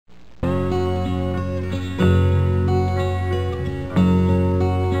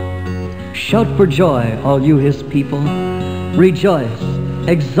Shout for joy, all you his people. Rejoice,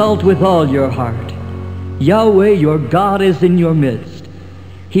 exult with all your heart. Yahweh, your God, is in your midst.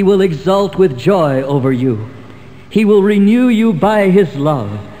 He will exult with joy over you. He will renew you by his love.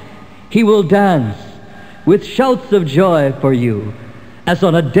 He will dance with shouts of joy for you, as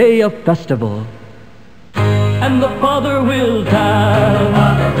on a day of festival. And the Father will dance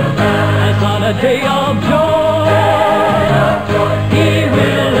as on a day of joy. He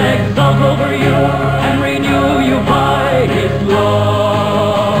will exult over you and renew you by his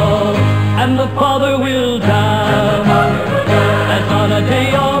love. And the Father will dance as on a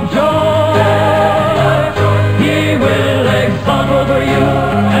day of joy. He will exult over you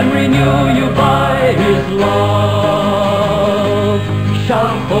and renew you by his love.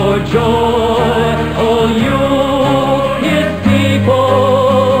 Shout for joy, all you his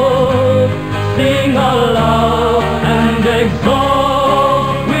people. Sing aloud and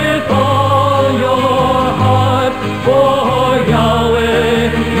exult with all your heart. For Yahweh,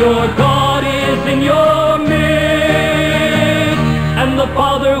 your God, is in your midst. And the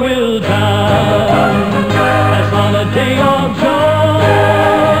Father will dance as on a day of joy.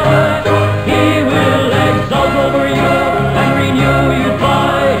 He will exult over you and renew you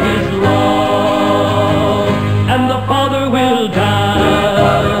by his love. And the Father will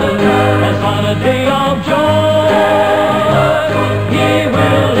dance as on a day of joy. He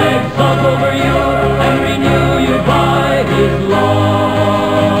will exult over you and renew you by his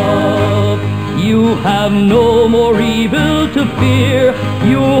love. You have no more evil to fear.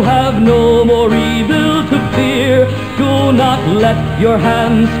 You have no more evil to fear. Do not let your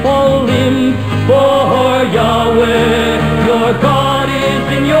hands fall limp. For Yahweh, your God,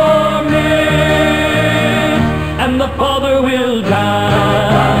 is in your midst. And the Father will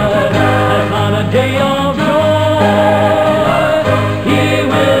dance as on a day of joy. He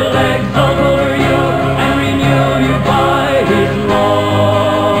will exult over you and renew you by his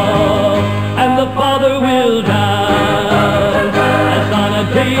love. And the Father will dance as on a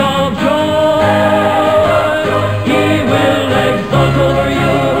day of joy. He will exult over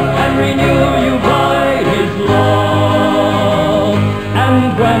you and renew you by his love. And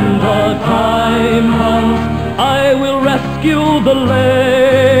when the time comes, I will rescue the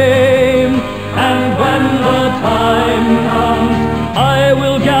lame. And when the time comes, I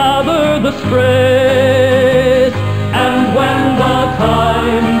will gather the strays. And when the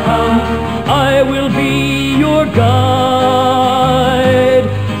time comes, I will be your guide.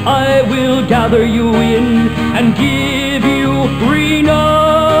 I will gather you in and give you renown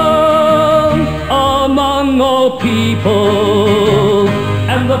among all people.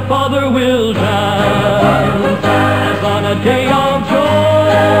 And the Father will dance as on a day of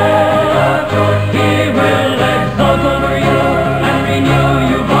joy. He will exult over you and renew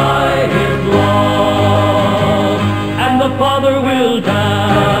you by his love. And the Father will dance